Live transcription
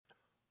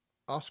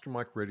Oscar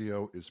Mike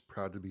Radio is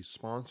proud to be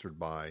sponsored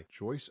by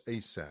Joyce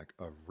Asack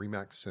of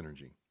Remax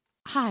Synergy.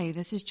 Hi,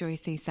 this is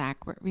Joyce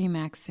Asack with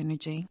Remax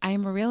Synergy. I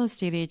am a real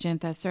estate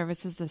agent that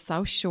services the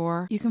South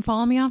Shore. You can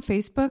follow me on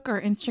Facebook or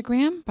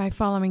Instagram by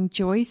following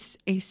Joyce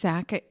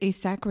Asack at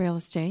Asack Real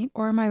Estate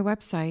or my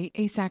website,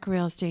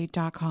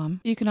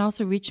 asackrealestate.com. You can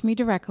also reach me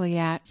directly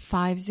at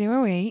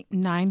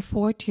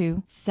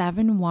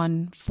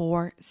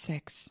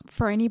 508-942-7146.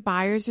 For any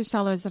buyers or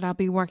sellers that I'll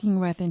be working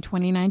with in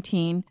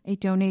 2019, a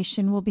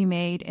donation will be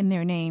made in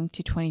their name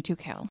to 22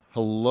 Kill.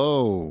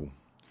 Hello.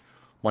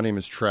 My name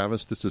is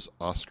Travis. This is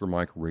Oscar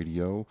Mike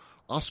Radio.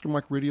 Oscar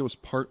Mike Radio is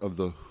part of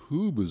the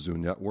Hoobazoo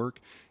Network.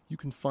 You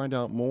can find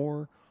out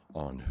more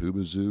on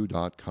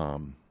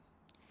hoobazoo.com.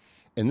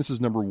 And this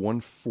is number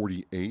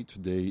 148.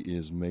 Today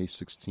is May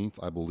 16th,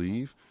 I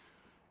believe.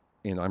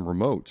 And I'm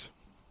remote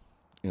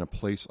in a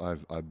place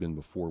I've been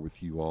before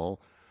with you all.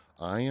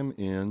 I am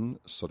in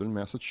southern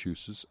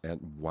Massachusetts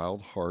at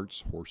Wild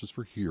Hearts Horses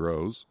for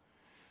Heroes,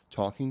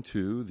 talking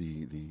to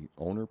the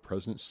owner,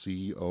 president,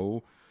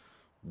 CEO,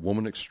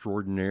 woman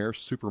extraordinaire,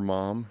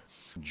 supermom,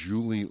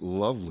 Julie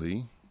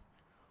Lovely,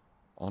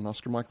 on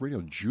Oscar Mike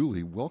Radio.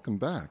 Julie, welcome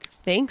back.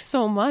 Thanks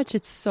so much.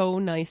 It's so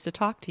nice to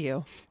talk to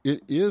you.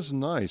 It is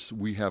nice.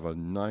 We have a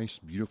nice,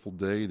 beautiful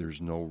day.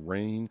 There's no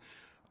rain.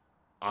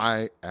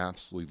 I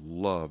absolutely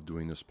love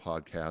doing this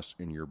podcast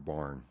in your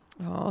barn.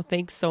 Oh,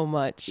 thanks so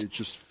much. It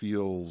just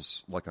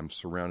feels like I'm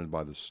surrounded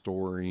by the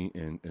story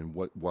and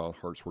what Wild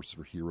Hearts Horses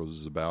for Heroes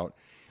is about.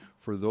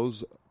 For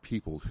those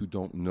people who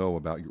don't know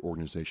about your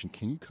organization,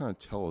 can you kind of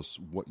tell us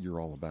what you're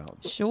all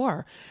about?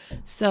 Sure.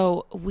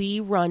 So we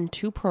run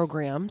two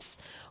programs.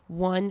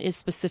 One is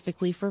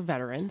specifically for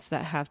veterans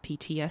that have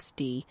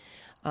PTSD,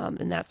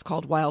 and that's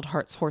called Wild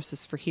Hearts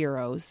Horses for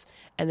Heroes.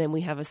 And then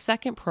we have a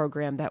second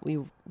program that we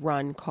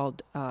run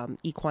called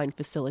Equine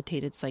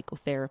Facilitated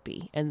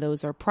Psychotherapy. And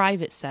those are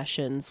private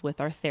sessions with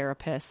our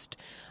therapist,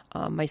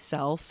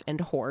 myself,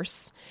 and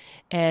horse.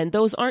 And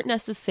those aren't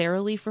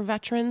necessarily for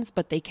veterans,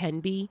 but they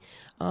can be.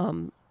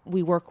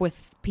 We work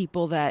with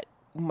people that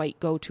might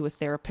go to a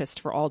therapist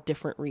for all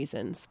different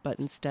reasons, but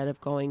instead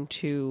of going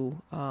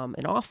to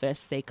an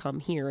office, they come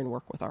here and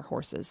work with our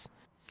horses.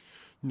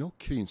 No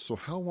kidding. So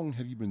how long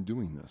have you been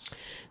doing this?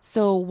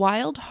 So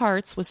Wild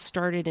Hearts was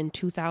started in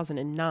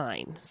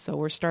 2009. So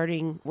we're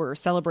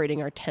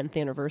celebrating our 10th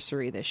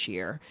anniversary this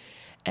year.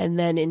 And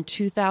then in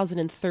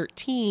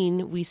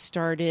 2013, we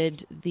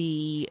started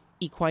the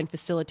Equine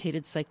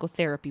Facilitated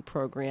Psychotherapy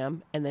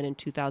program. And then in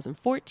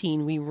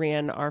 2014, we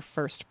ran our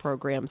first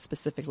program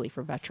specifically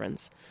for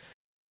veterans.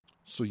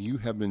 So you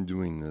have been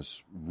doing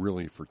this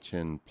really for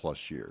 10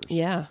 plus years.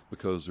 Yeah.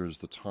 Because there's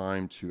the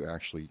time to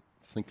actually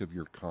think of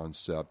your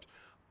concept,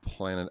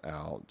 plan it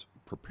out,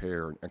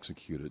 prepare, and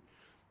execute it.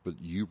 But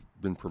you've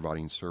been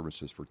providing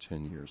services for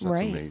 10 years. That's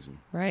right. Amazing.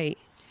 Right.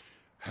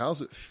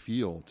 How's it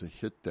feel to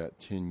hit that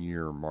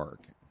 10-year mark?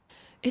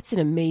 It's an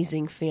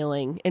amazing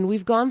feeling. And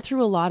we've gone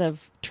through a lot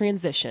of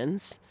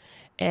transitions.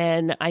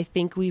 And I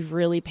think we've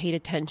really paid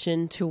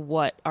attention to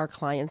what our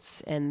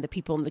clients and the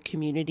people in the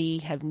community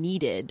have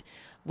needed,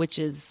 which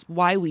is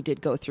why we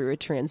did go through a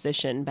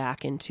transition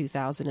back in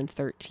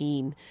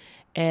 2013.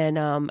 And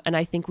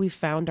I think we've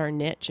found our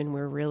niche, and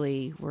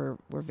we're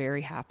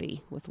very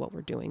happy with what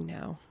we're doing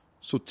now.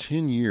 So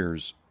 10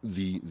 years,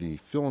 the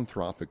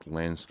philanthropic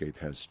landscape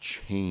has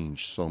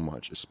changed so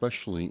much,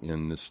 especially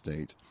in this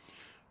state.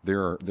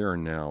 There are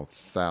now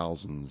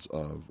thousands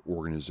of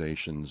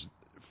organizations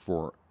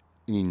for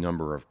any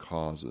number of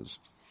causes,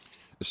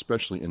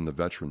 especially in the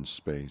veteran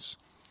space.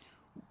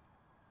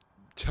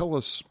 Tell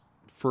us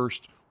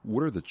first,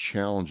 what are the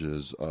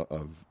challenges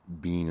of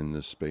being in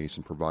this space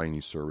and providing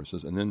these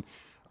services? And then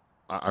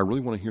I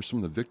really want to hear some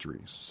of the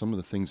victories, some of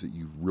the things that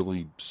you've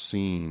really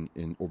seen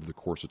over the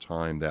course of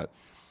time that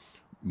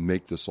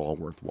make this all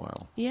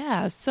worthwhile.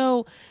 Yeah.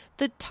 So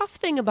the tough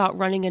thing about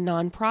running a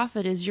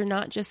nonprofit is you're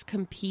not just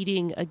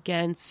competing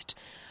against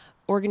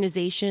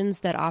organizations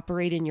that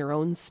operate in your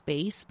own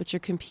space, but you're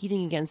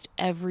competing against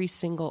every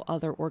single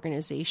other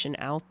organization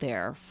out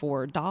there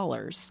for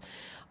dollars.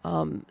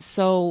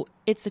 So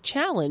it's a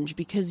challenge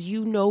because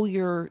you know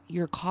your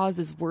cause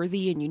is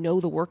worthy, and you know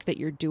the work that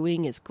you're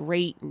doing is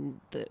great, and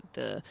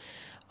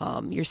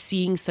you're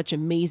seeing such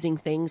amazing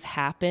things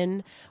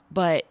happen.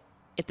 But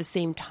at the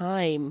same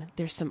time,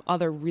 there's some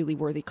other really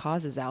worthy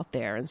causes out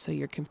there, and so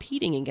you're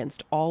competing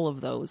against all of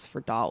those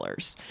for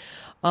dollars.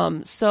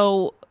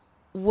 So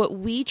what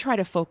we try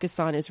to focus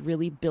on is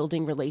really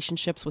building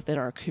relationships within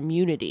our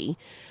community,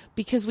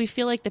 because we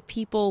feel like the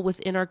people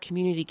within our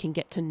community can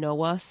get to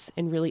know us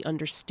and really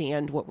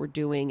understand what we're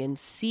doing and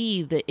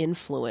see the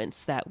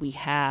influence that we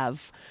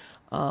have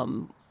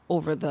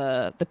over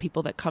the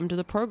people that come to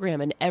the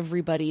program and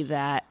everybody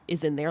that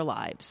is in their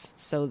lives.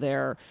 So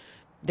their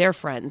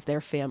friends, their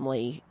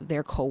family,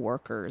 their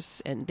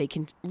coworkers, and they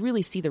can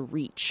really see the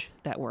reach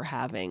that we're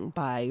having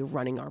by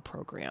running our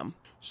program.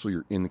 So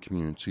you're in the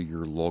community,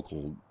 you're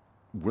local.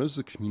 What does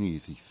the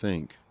community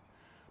think?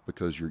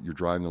 Because you're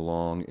driving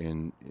along,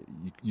 and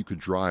you could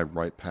drive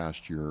right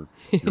past your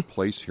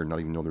place here, not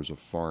even know there's a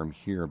farm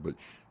here, but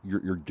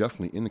you're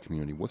definitely in the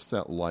community. What's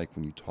that like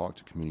when you talk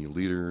to community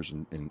leaders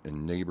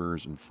and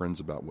neighbors and friends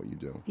about what you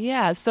do?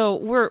 Yeah, so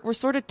we're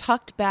sort of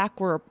tucked back.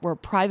 We're a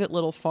private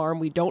little farm.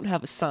 We don't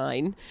have a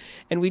sign,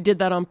 and we did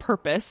that on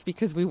purpose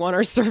because we want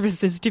our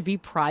services to be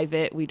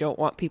private. We don't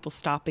want people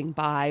stopping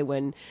by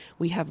when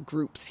we have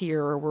groups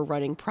here or we're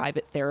running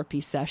private therapy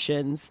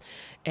sessions,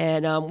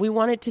 and we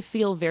want it to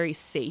feel very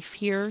safe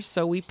here.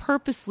 So we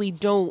purposely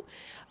don't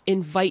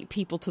invite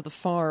people to the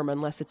farm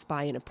unless it's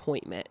by an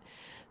appointment.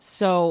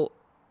 So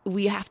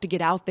we have to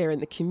get out there in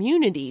the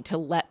community to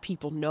let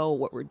people know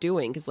what we're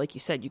doing. Because like you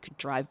said, you could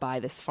drive by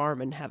this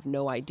farm and have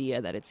no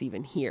idea that it's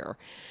even here.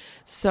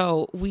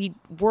 So we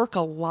work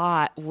a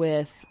lot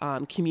with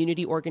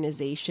community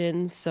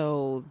organizations.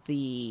 So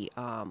the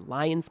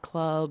Lions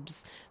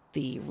clubs,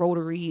 the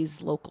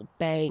Rotaries, local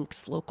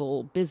banks,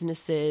 local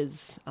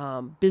businesses,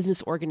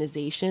 business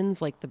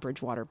organizations like the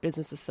Bridgewater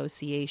Business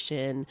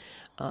Association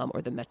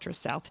or the Metro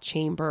South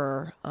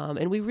Chamber.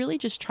 And we really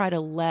just try to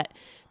let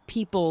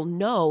people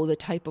know the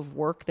type of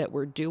work that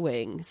we're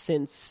doing,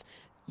 since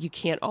you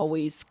can't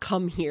always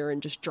come here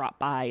and just drop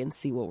by and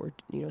see what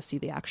we're, see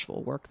the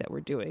actual work that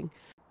we're doing.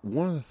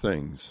 One of the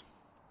things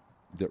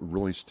that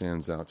really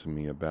stands out to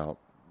me about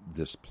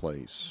this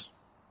place,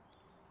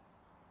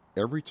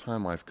 every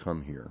time I've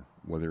come here,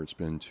 whether it's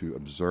been to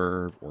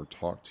observe or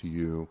talk to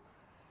you,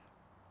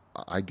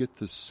 I get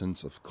this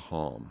sense of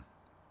calm.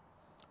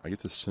 I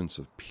get this sense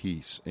of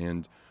peace,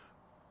 and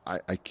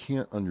I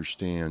can't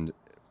understand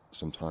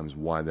sometimes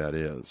why that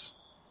is.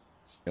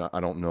 And I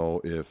don't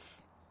know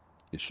if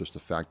it's just the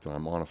fact that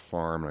I'm on a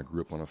farm and I grew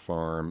up on a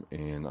farm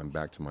and I'm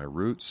back to my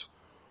roots,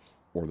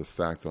 or the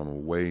fact that I'm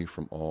away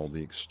from all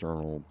the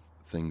external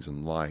things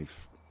in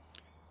life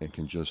and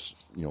can just,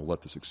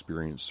 let this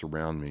experience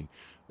surround me.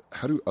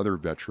 How do other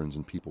veterans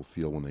and people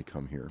feel when they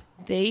come here?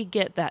 They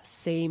get that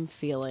same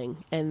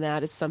feeling, and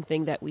that is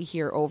something that we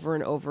hear over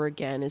and over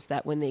again, is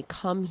that when they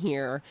come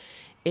here,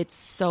 it's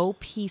so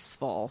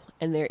peaceful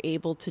and they're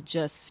able to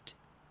just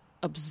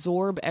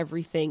absorb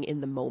everything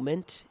in the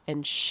moment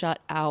and shut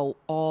out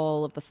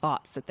all of the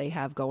thoughts that they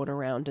have going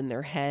around in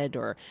their head,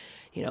 or,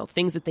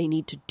 things that they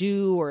need to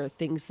do, or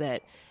things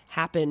that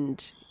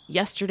happened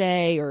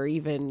yesterday, or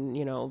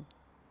even,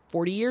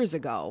 40 years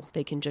ago.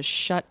 They can just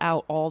shut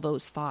out all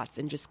those thoughts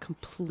and just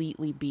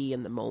completely be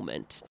in the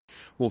moment.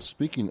 Well,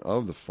 speaking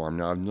of the farm,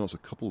 now I've noticed a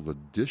couple of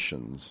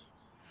additions,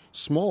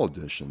 small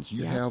additions.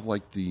 You have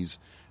like these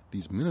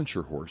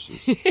miniature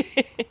horses.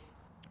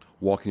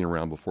 Walking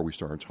around before we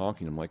started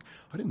talking, I'm like,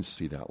 I didn't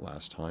see that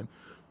last time.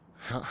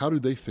 How do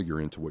they figure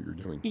into what you're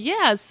doing?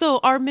 Yeah, so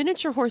our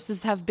miniature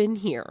horses have been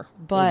here,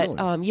 but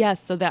really?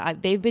 yes, so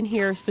that they've been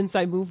here since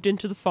I moved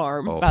into the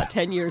farm about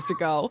 10 years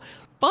ago.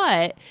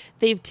 But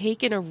they've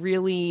taken a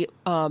really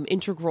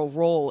integral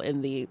role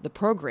in the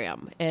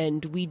program,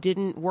 and we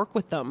didn't work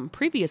with them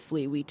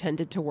previously. We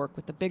tended to work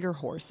with the bigger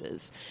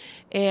horses,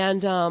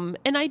 and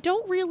I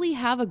don't really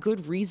have a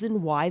good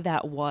reason why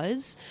that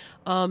was.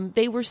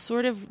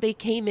 They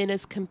came in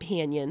as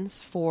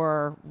companions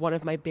for one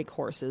of my big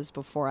horses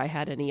before I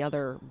had any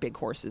other big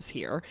horses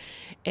here,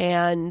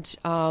 and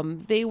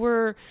they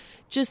were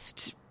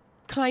just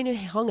kind of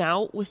hung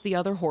out with the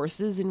other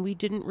horses, and we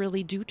didn't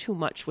really do too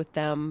much with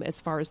them as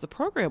far as the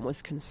program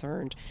was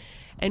concerned.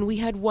 And we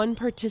had one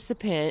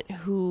participant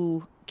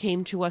who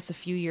came to us a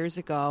few years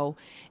ago,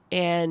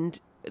 and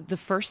the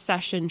first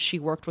session she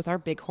worked with our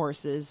big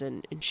horses,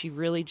 and she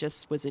really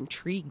just was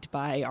intrigued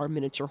by our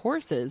miniature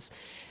horses.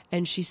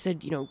 And she said,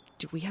 do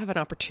we have an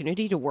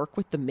opportunity to work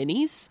with the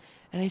minis?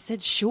 And I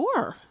said,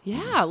 sure.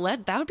 Yeah,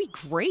 that would be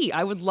great.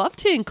 I would love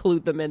to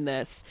include them in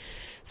this.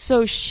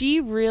 So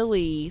she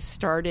really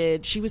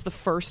started, she was the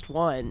first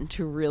one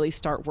to really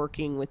start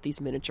working with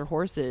these miniature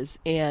horses.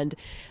 And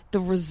the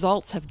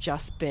results have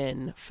just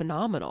been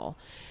phenomenal.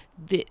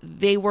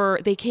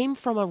 They came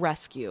from a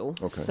rescue.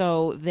 Okay.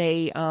 So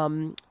they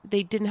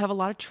didn't have a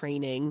lot of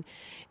training,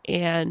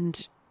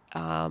 and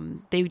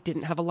they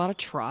didn't have a lot of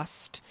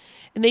trust,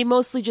 and they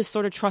mostly just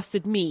sort of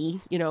trusted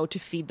me, to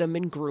feed them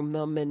and groom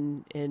them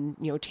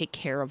and take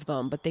care of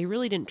them, but they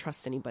really didn't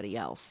trust anybody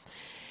else.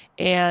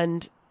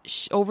 And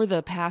over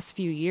the past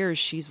few years,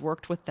 she's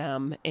worked with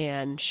them,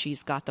 and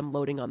she's got them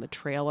loading on the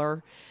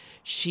trailer.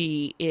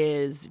 She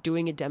is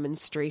doing a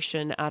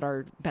demonstration at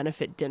our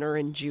benefit dinner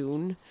in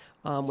June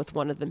with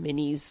one of the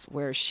minis,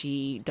 where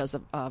she does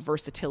a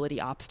versatility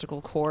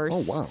obstacle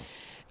course. Oh,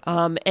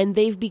 wow. And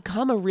they've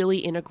become a really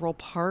integral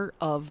part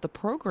of the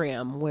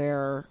program,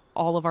 where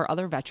all of our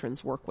other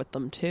veterans work with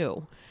them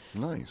too.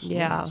 Nice.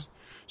 Yeah. Nice.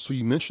 So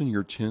you mentioned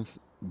your 10th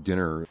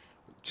dinner.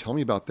 Tell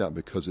me about that,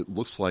 because it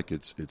looks like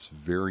it's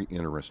very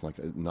interesting,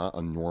 like not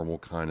a normal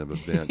kind of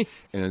event,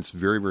 and it's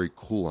very, very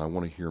cool. I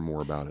want to hear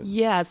more about it.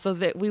 Yeah, so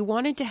that we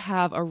wanted to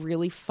have a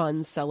really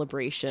fun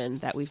celebration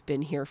that we've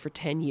been here for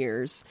 10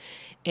 years,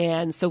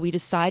 and so we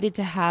decided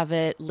to have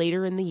it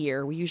later in the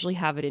year. We usually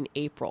have it in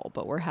April,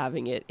 but we're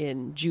having it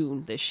in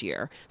June this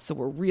year, so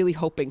we're really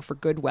hoping for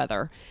good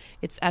weather.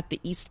 It's at the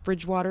East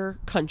Bridgewater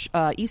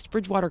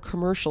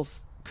Commercial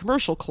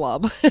commercial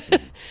club.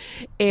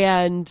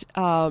 And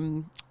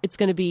it's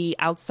going to be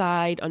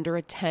outside under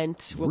a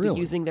tent. We'll Really? be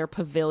using their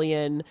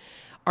pavilion.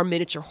 Our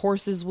miniature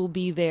horses will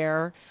be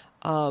there.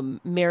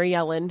 Mary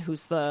Ellen,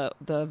 who's the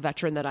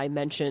veteran that I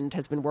mentioned,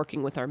 has been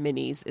working with our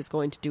minis, is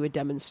going to do a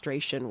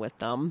demonstration with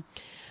them.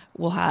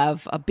 We'll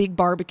have a big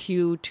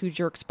barbecue. Two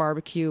Jerks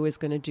Barbecue is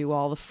going to do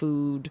all the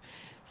food.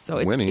 So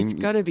it's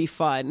going to be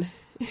fun.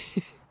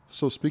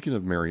 So speaking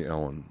of Mary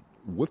Ellen,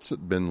 what's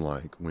it been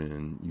like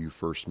when you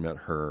first met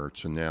her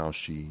to now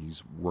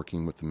she's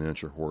working with the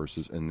miniature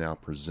horses and now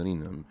presenting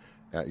them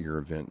at your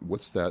event?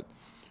 What's that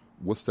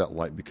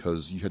like?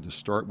 Because you had to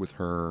start with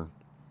her,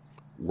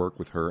 work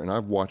with her, and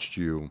I've watched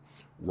you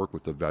work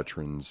with the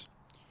veterans,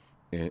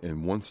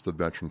 and once the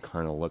veteran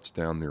kind of lets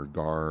down their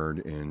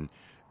guard and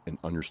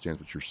understands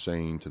what you're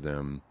saying to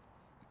them,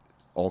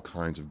 all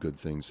kinds of good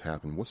things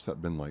happen. What's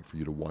that been like for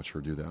you to watch her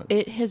do that?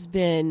 It has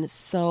been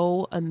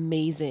so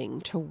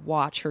amazing to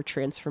watch her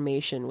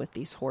transformation with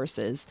these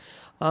horses.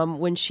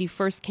 When she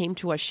first came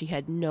to us, she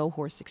had no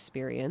horse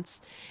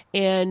experience.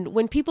 And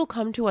when people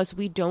come to us,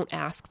 we don't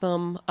ask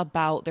them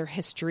about their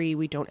history.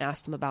 We don't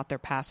ask them about their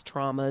past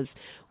traumas.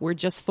 We're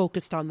just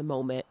focused on the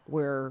moment.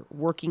 We're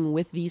working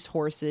with these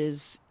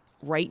horses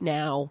right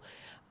now.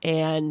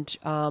 And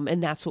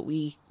that's what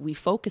we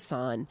focus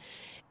on.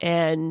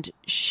 And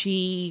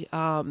she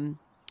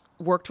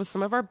worked with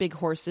some of our big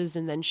horses,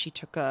 and then she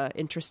took an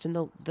interest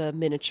in the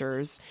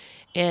miniatures.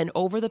 And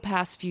over the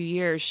past few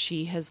years,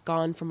 she has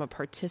gone from a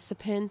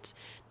participant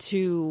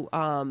to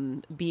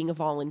being a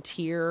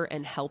volunteer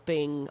and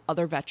helping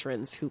other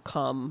veterans who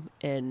come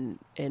and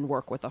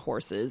work with the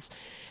horses.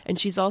 And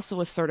she's also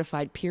a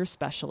certified peer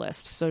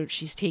specialist. So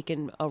she's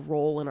taken a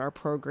role in our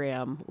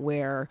program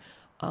where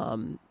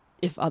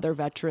if other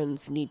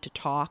veterans need to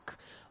talk,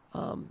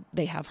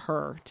 they have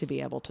her to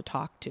be able to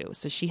talk to.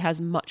 So she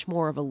has much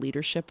more of a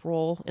leadership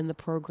role in the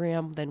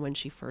program than when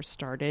she first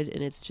started,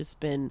 and it's just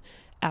been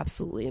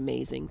absolutely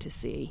amazing to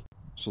see.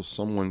 So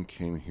someone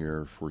came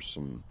here for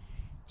some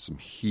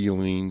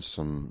healing,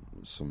 some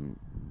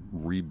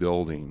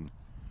rebuilding.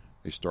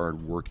 They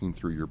started working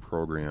through your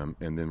program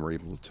and then were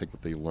able to take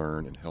what they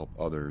learned and help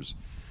others.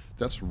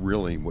 That's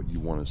really what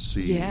you want to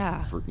see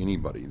for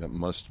anybody. That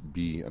must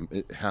be,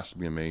 it has to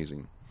be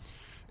amazing.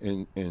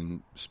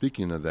 And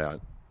speaking of that,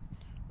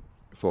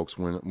 folks,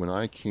 when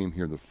I came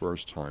here the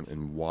first time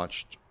and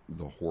watched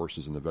the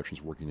horses and the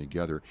veterans working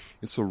together,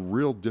 it's a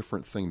real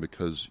different thing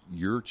because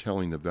you're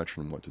telling the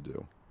veteran what to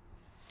do,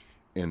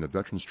 and the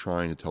veteran's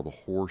trying to tell the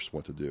horse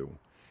what to do.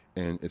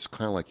 And it's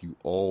kind of like you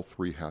all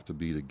three have to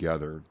be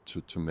together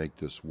to make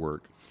this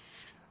work.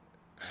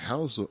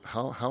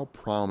 How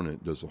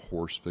prominent does a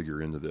horse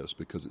figure into this?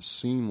 Because it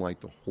seemed like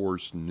the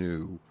horse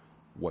knew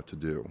what to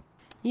do.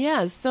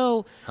 Yeah,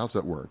 so how's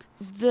that work?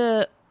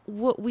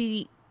 What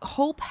we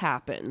hope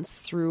happens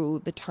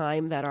through the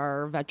time that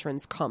our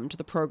veterans come to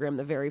the program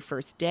the very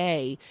first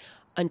day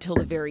until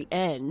the very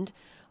end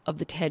of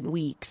the 10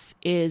 weeks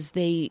is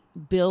they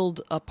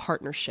build a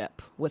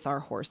partnership with our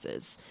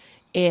horses,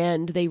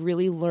 and they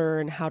really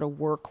learn how to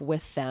work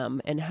with them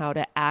and how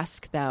to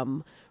ask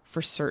them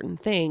for certain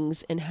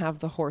things and have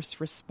the horse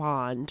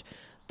respond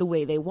the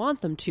way they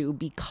want them to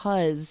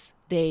because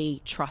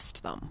they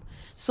trust them.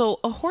 So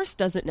a horse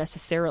doesn't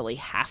necessarily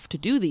have to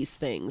do these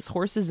things.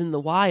 Horses in the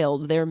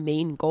wild, their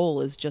main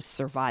goal is just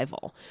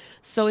survival.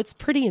 So it's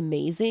pretty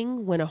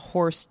amazing when a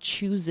horse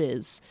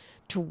chooses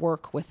to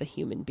work with a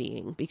human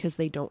being because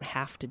they don't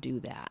have to do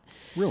that.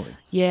 Really?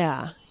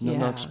 Yeah.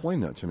 Now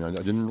explain that to me. I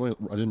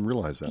didn't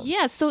realize that.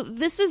 Yeah, so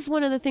this is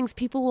one of the things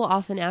people will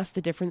often ask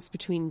the difference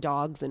between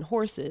dogs and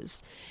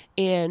horses.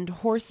 And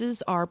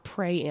horses are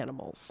prey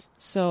animals.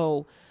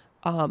 So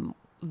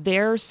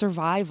their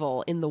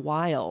survival in the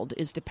wild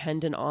is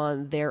dependent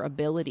on their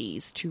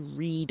abilities to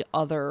read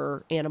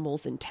other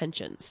animals'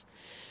 intentions.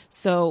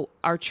 So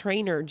our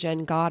trainer,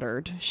 Jen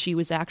Goddard, she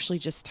was actually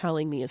just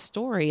telling me a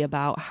story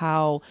about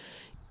how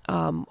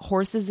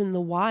horses in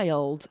the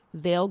wild,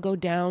 they'll go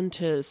down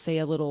to, say,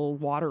 a little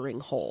watering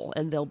hole,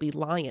 and there'll be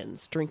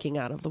lions drinking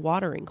out of the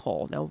watering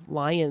hole. Now,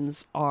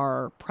 lions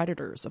are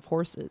predators of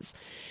horses.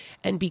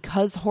 And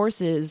because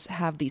horses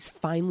have these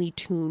finely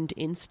tuned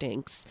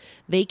instincts,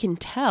 they can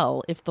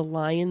tell if the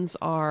lions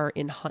are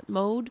in hunt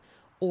mode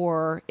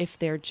or if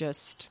they're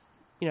just,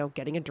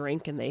 getting a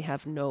drink and they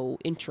have no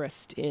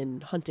interest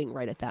in hunting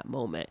right at that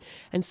moment.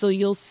 And so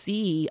you'll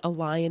see a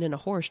lion and a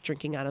horse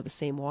drinking out of the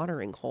same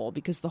watering hole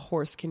because the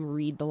horse can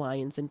read the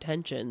lion's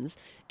intentions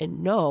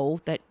and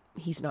know that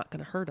he's not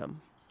going to hurt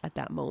him at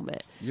that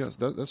moment. Yes,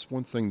 that's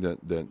one thing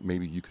that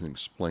maybe you can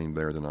explain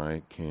better than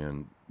I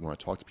can when I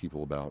talk to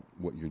people about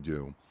what you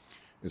do,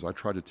 is I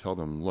try to tell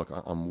them, look,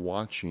 I'm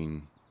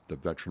watching the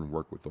veteran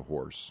work with the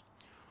horse.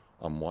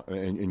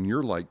 And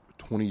you're like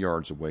 20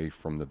 yards away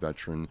from the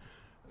veteran.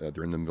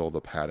 They're in the middle of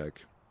the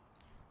paddock.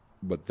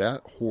 But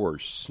that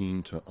horse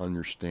seemed to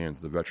understand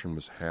that the veteran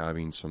was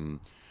having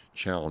some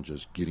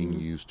challenges getting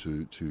used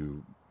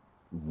to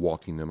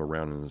walking them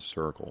around in a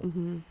circle.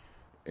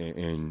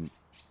 And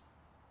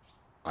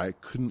I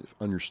couldn't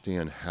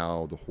understand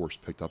how the horse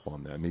picked up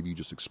on that. Maybe you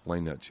just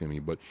explain that to me,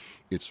 but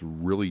it's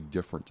really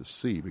different to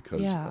see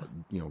because,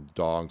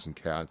 dogs and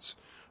cats,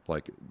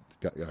 like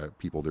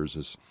people, there's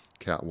this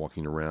cat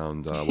walking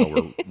around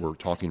while we're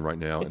talking right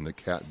now, and the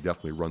cat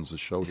definitely runs the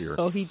show here.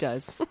 Oh, he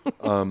does.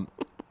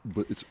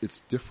 But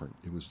it's different.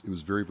 It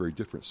was very, very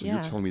different. So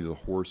you're telling me the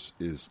horse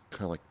is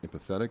kind of like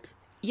empathetic?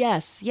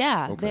 Yes,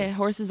 yeah. Okay. The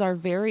horses are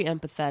very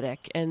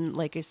empathetic. And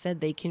like I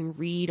said, they can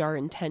read our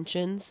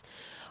intentions.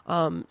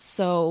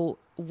 So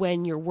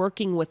when you're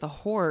working with a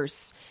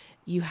horse,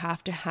 you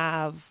have to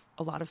have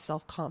a lot of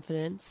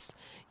self-confidence.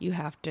 You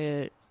have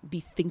to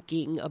be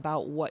thinking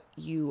about what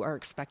you are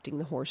expecting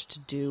the horse to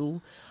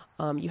do.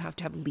 You have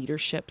to have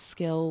leadership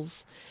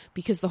skills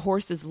because the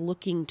horse is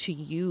looking to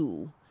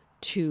you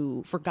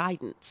for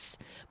guidance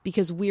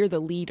because we're the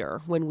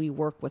leader when we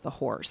work with a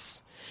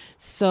horse.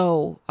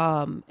 So,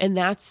 and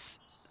that's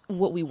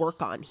what we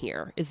work on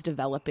here is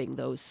developing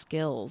those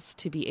skills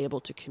to be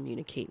able to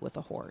communicate with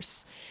a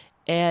horse.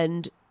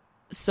 And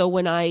so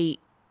when I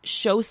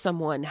show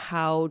someone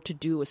how to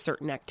do a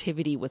certain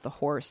activity with a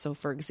horse, so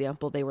for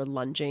example, they were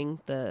lunging,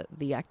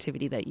 the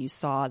activity that you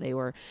saw, they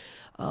were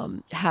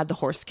had the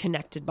horse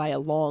connected by a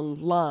long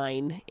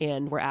line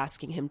and we're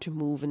asking him to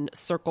move in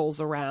circles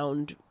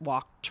around,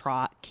 walk,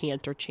 trot,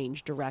 canter,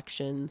 change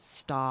directions,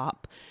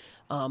 stop,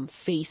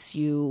 face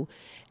you.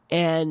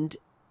 And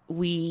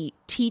we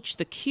teach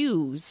the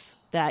cues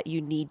that you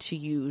need to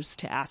use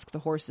to ask the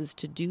horses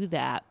to do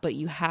that, but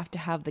you have to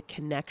have the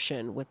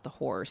connection with the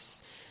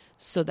horse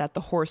so that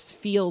the horse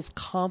feels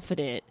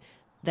confident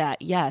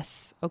that,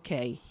 yes,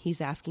 okay, he's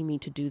asking me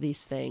to do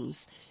these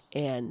things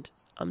and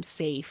I'm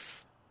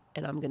safe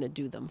and I'm going to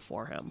do them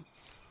for him.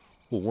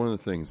 Well, one of the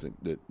things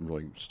that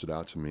really stood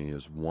out to me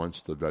is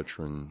once the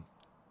veteran,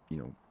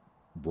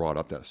 brought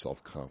up that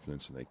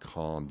self-confidence and they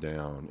calmed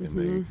down and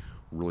they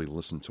really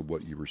listened to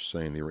what you were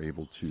saying, they were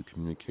able to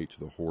communicate to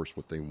the horse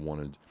what they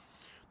wanted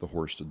the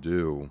horse to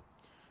do.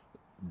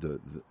 The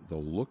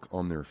look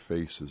on their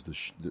faces,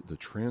 the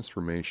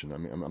transformation. I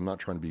mean, I'm not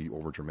trying to be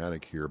over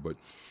dramatic here, but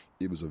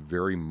it was a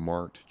very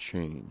marked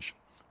change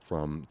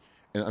from.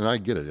 And I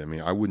get it. I mean,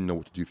 I wouldn't know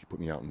what to do if you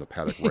put me out in the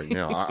paddock right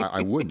now.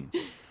 I wouldn't.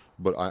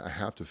 But I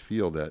have to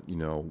feel that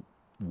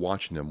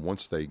watching them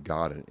once they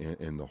got it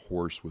and the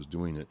horse was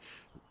doing it,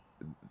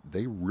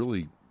 they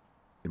really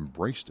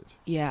embraced it.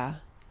 Yeah.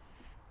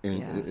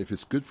 And if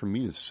it's good for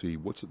me to see,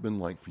 what's it been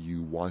like for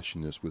you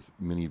watching this with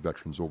many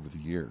veterans over the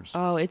years?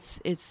 Oh,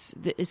 it's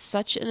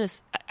such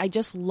I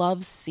just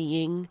love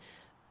seeing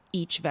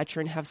each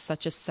veteran have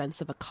such a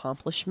sense of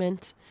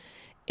accomplishment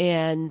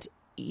and,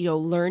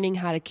 learning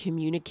how to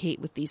communicate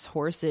with these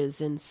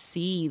horses and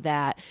see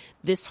that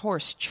this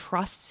horse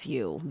trusts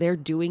you. They're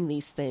doing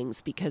these things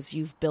because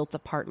you've built a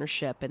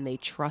partnership and they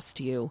trust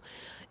you.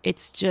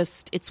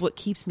 It's what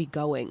keeps me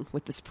going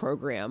with this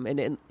program.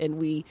 And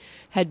we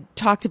had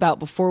talked about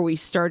before we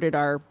started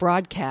our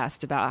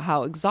broadcast about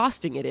how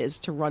exhausting it is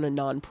to run a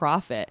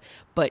nonprofit,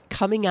 but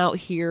coming out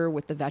here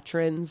with the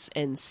veterans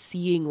and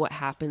seeing what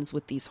happens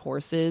with these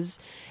horses,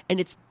 and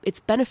it's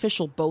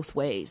beneficial both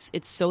ways.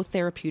 It's so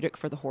therapeutic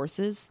for the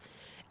horses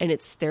and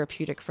it's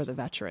therapeutic for the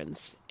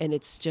veterans. And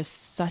it's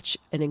just such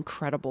an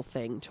incredible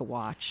thing to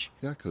watch.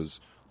 Yeah, because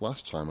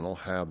last time, and I'll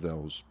have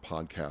those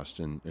podcasts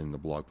in the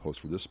blog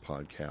post for this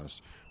podcast,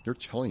 they're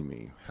telling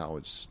me how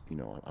it's,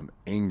 I'm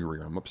angry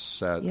or I'm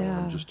upset or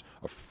I'm just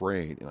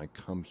afraid. And I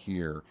come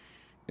here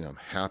and I'm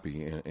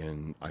happy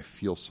and I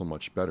feel so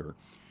much better.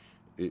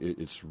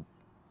 It's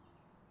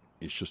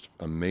just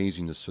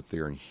amazing to sit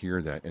there and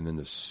hear that and then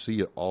to see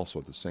it also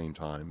at the same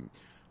time.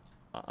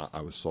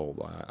 I was sold.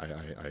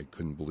 I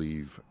couldn't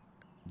believe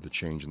the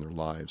change in their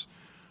lives.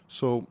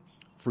 So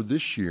for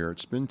this year,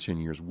 it's been 10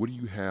 years. What do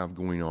you have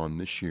going on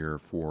this year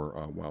for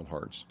Wild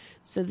Hearts?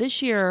 So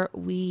this year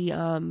we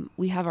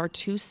have our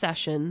 2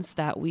 sessions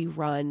that we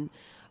run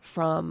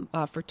from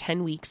for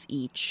 10 weeks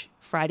each,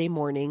 Friday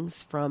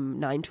mornings from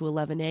 9 to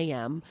 11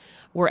 a.m.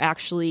 We're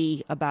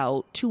actually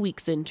about 2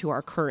 weeks into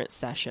our current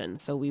session.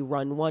 So we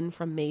run one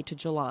from May to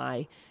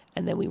July,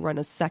 and then we run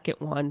a second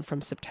one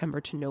from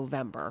September to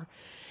November.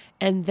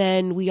 And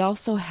then we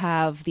also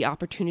have the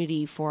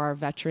opportunity for our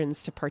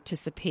veterans to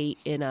participate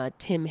in a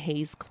Tim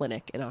Hayes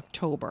clinic in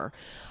October.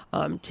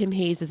 Tim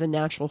Hayes is a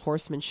natural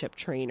horsemanship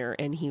trainer,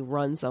 and he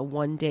runs a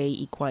one-day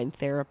equine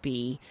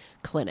therapy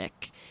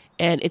clinic.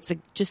 And it's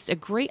just a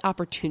great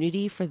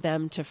opportunity for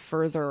them to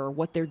further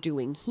what they're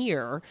doing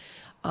here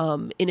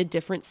in a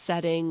different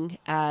setting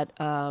at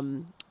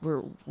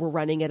we're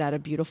running it at a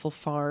beautiful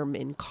farm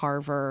in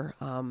Carver.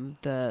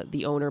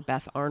 The owner,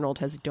 Beth Arnold,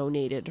 has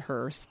donated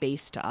her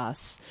space to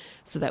us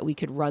so that we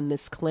could run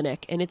this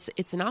clinic. And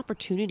it's an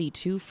opportunity,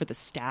 too, for the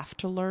staff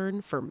to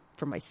learn, for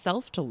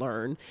myself to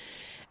learn.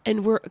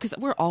 And because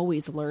we're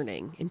always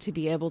learning, and to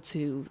be able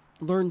to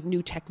learn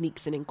new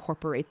techniques and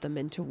incorporate them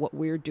into what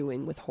we're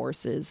doing with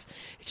horses,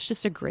 it's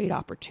just a great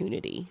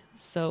opportunity.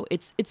 So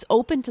it's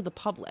open to the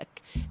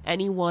public.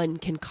 Anyone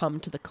can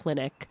come to the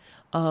clinic.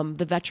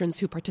 The veterans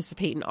who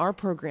participate in our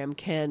program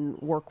can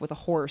work with a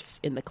horse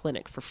in the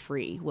clinic for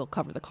free. We'll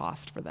cover the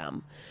cost for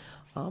them.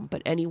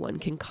 but anyone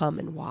can come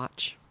and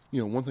watch.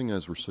 One thing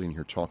as we're sitting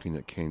here talking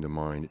that came to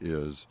mind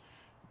is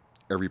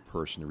every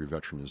person, every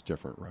veteran is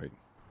different, right?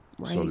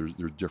 Right. So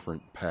there's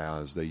different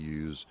paths they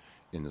use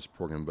in this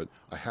program, but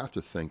I have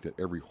to think that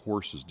every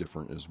horse is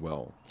different as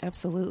well.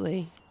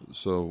 Absolutely.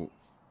 So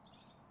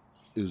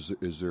is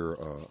there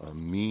a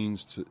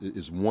means to,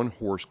 is one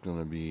horse going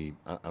to be,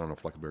 I don't know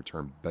if like a better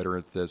term, better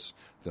at this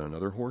than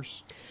another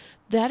horse?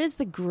 That is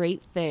the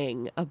great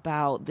thing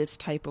about this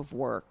type of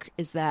work,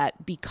 is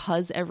that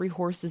because every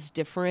horse is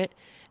different,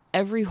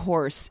 every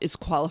horse is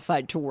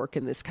qualified to work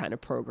in this kind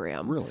of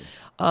program. Really?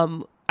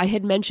 I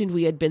had mentioned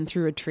we had been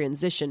through a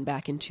transition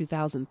back in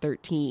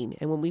 2013.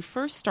 And when we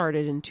first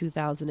started in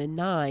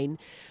 2009,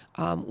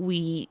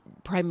 we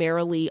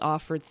primarily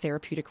offered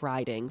therapeutic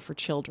riding for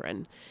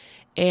children.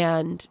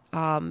 And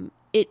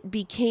it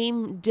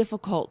became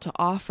difficult to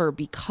offer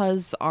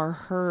because our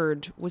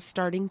herd was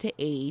starting to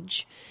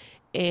age.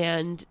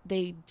 And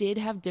they did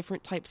have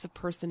different types of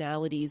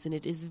personalities. And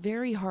it is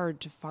very hard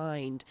to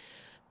find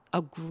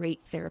a great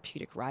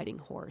therapeutic riding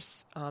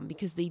horse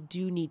because they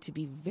do need to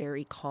be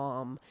very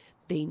calm.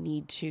 They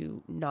need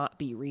to not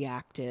be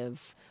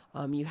reactive.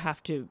 You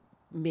have to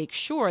make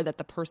sure that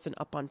the person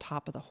up on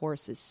top of the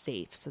horse is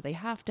safe. So they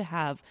have to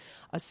have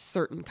a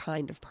certain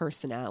kind of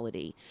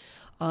personality.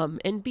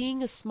 And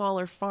being a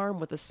smaller farm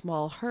with a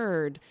small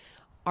herd,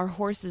 our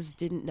horses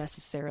didn't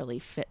necessarily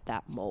fit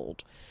that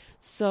mold.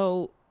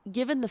 So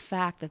given the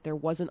fact that there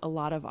wasn't a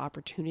lot of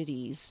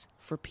opportunities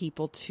for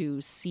people to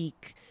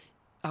seek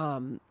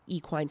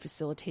equine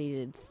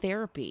facilitated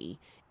therapy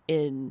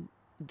in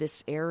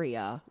this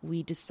area,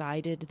 we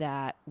decided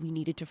that we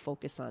needed to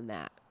focus on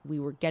that.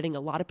 We were getting a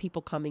lot of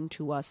people coming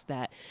to us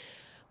that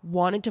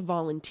wanted to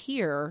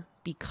volunteer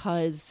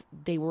because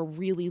they were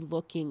really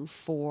looking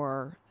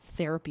for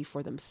therapy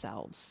for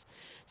themselves.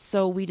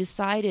 So we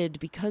decided,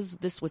 because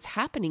this was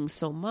happening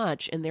so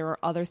much and there are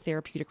other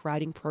therapeutic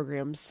riding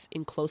programs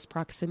in close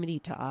proximity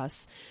to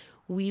us,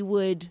 we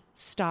would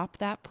stop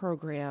that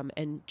program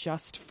and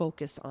just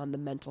focus on the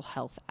mental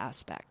health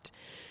aspect.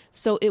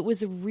 So it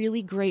was a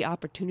really great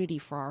opportunity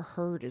for our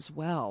herd as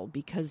well,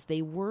 because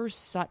they were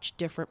such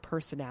different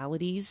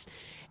personalities.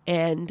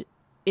 And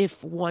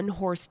if one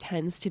horse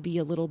tends to be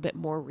a little bit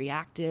more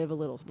reactive, a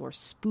little more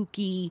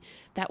spooky,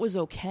 that was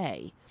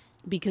okay,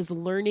 because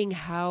learning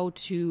how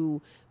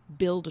to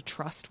build a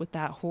trust with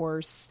that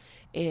horse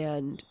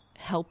and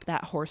help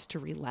that horse to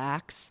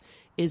relax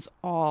is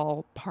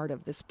all part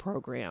of this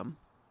program.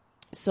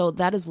 So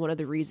that is one of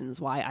the reasons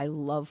why I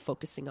love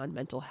focusing on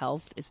mental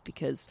health, is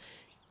because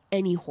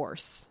any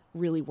horse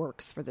really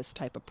works for this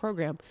type of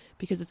program,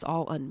 because it's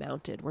all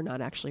unmounted. We're not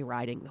actually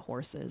riding the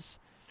horses.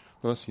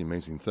 Well, that's the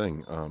amazing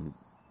thing.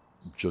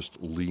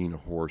 Just leading a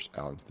horse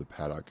out into the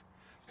paddock,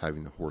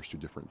 having the horse do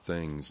different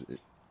things.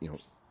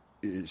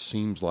 It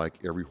seems like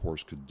every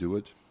horse could do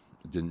it.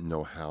 Didn't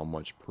know how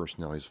much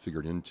personality is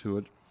figured into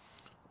it,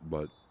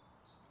 but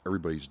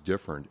everybody's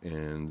different,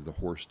 and the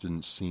horse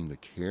didn't seem to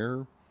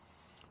care.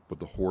 But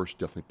the horse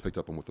definitely picked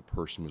up on what the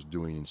person was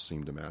doing and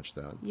seemed to match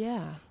that.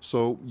 Yeah.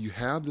 So you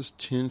have this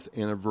 10th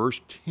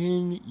anniversary,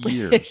 10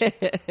 years.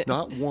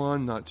 Not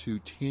one, not two,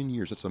 10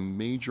 years. That's a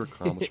major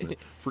accomplishment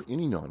for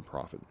any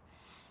nonprofit.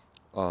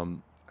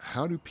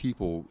 How do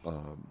people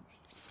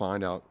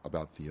find out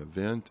about the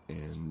event,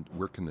 and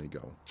where can they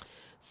go?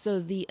 So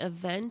the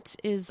event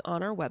is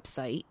on our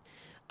website.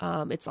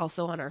 It's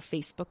also on our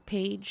Facebook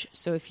page.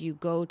 So if you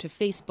go to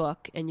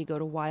Facebook and you go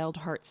to Wild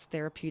Hearts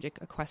Therapeutic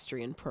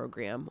Equestrian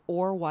Program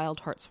or Wild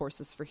Hearts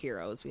Horses for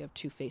Heroes, we have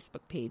 2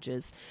 Facebook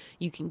pages,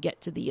 you can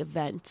get to the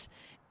event,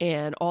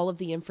 and all of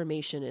the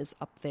information is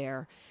up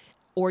there.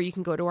 Or you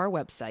can go to our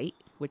website,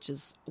 which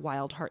is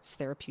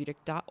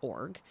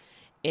wildheartstherapeutic.org.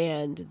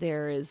 And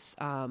there is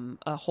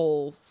a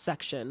whole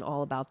section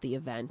all about the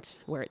event,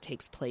 where it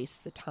takes place,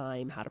 the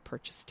time, how to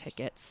purchase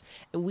tickets.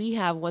 And we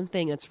have one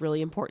thing that's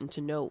really important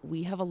to note.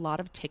 We have a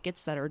lot of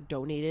tickets that are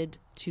donated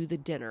to the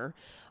dinner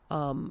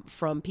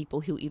from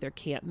people who either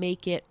can't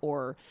make it,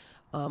 or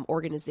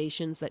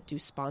organizations that do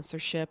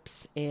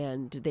sponsorships,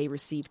 and they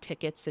receive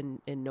tickets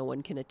and no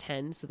one can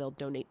attend, so they'll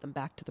donate them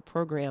back to the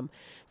program.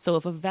 So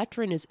if a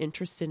veteran is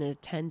interested in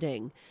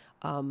attending,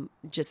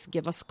 just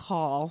give us a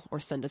call or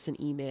send us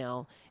an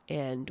email,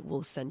 and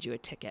we'll send you a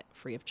ticket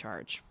free of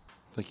charge.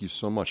 Thank you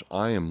so much.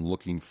 I am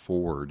looking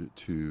forward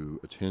to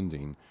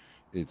attending.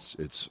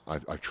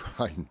 I've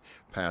tried in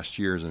past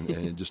years and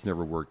it just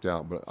never worked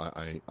out, but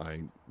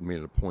I made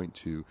it a point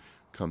to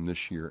come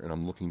this year, and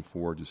I'm looking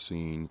forward to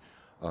seeing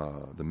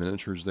the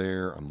miniatures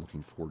there. I'm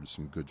looking forward to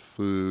some good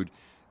food,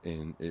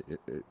 and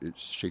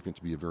it's shaping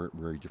to be a very,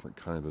 very different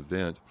kind of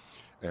event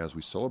as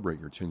we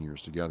celebrate your 10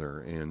 years together.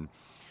 And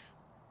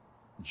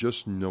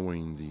just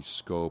knowing the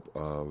scope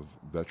of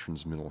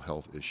veterans' mental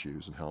health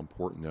issues and how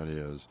important that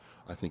is,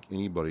 I think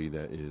anybody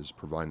that is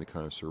providing the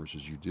kind of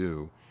services you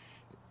do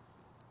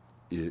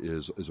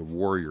is a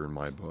warrior in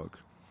my book.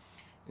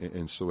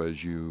 And so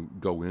as you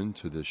go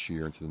into this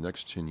year, into the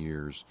next 10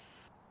 years,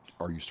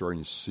 are you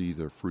starting to see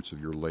the fruits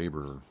of your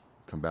labor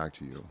come back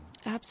to you.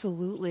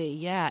 Absolutely,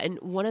 yeah. And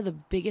one of the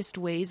biggest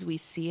ways we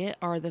see it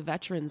are the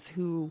veterans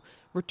who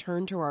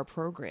return to our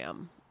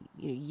program,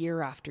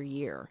 year after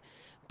year,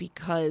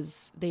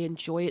 because they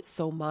enjoy it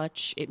so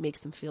much. It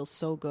makes them feel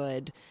so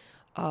good.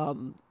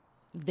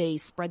 They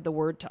spread the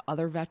word to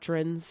other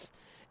veterans,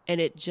 and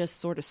it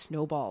just sort of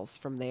snowballs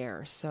from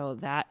there. So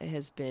that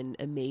has been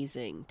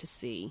amazing to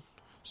see.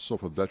 So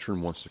if a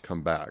veteran wants to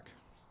come back,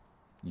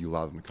 you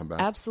allow them to come back?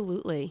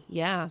 Absolutely.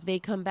 Yeah. They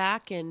come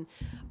back, and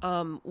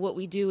what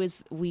we do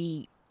is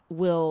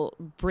we'll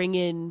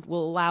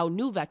allow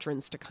new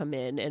veterans to come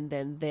in, and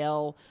then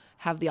they'll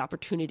have the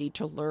opportunity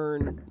to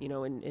learn,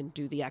 and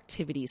do the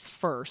activities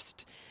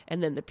first.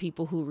 And then the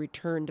people who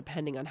return,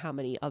 depending on how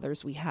many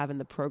others we have in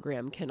the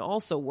program, can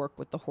also work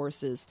with the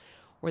horses,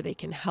 where they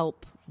can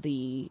help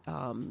the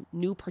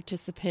new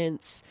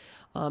participants.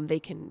 They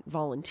can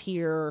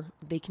volunteer.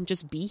 They can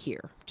just be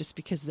here just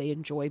because they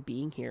enjoy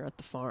being here at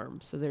the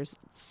farm. So there's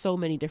so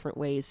many different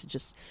ways to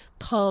just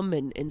come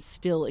and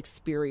still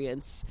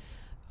experience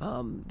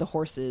the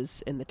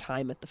horses and the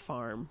time at the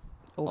farm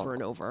over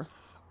and over.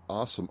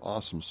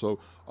 Awesome. So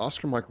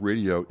Oscar Mike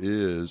Radio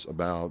is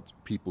about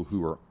people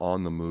who are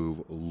on the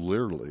move,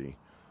 literally,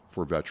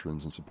 for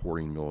veterans and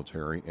supporting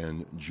military.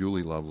 And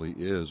Julie Lovely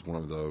is one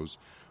of those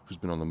who's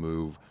been on the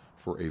move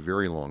for a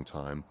very long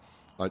time.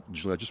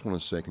 Julie, I just want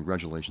to say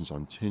congratulations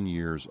on 10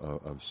 years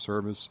of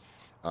service.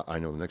 I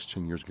know the next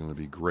 10 years are going to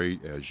be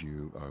great as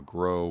you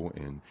grow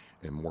and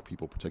more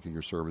people partake in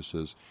your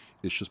services.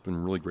 It's just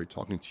been really great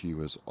talking to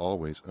you as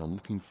always, and I'm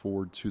looking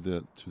forward to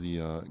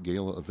the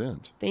Gala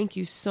event. Thank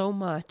you so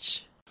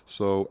much.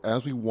 So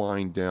as we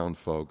wind down,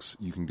 folks,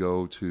 you can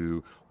go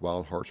to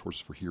Wild Hearts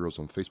Horses for Heroes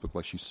on Facebook,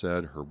 like she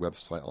said. Her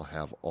website, I'll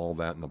have all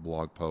that in the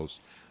blog post.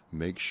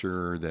 Make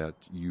sure that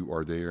you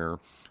are there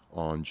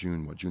on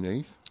June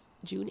 8th?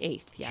 June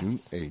 8th, yes. June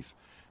 8th.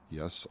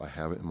 Yes, I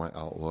have it in my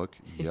Outlook.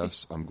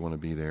 Yes, I'm going to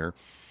be there.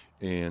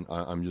 And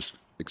I'm just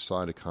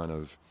excited to kind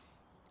of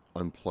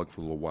unplug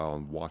for a little while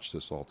and watch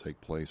this all take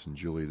place. And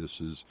Julie,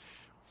 this is,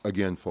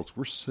 again, folks,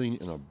 we're sitting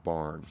in a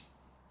barn.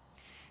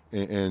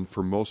 And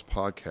for most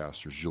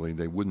podcasters, Julie,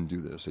 they wouldn't do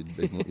this.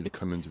 They want you to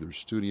come into their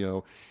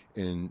studio.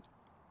 And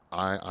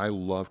I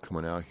love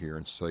coming out here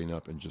and setting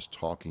up and just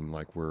talking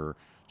like we're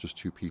just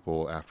two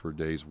people after a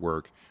day's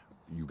work.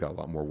 You got a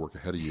lot more work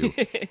ahead of you.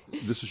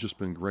 This has just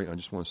been great. I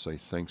just want to say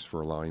thanks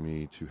for allowing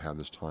me to have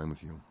this time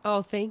with you.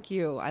 Oh, thank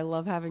you. I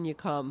love having you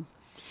come.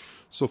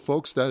 So,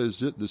 folks, that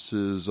is it. This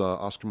is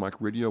Oscar Mike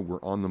Radio.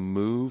 We're on the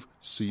move.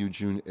 See you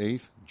June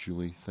 8th.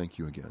 Julie, thank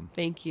you again.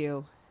 Thank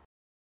you.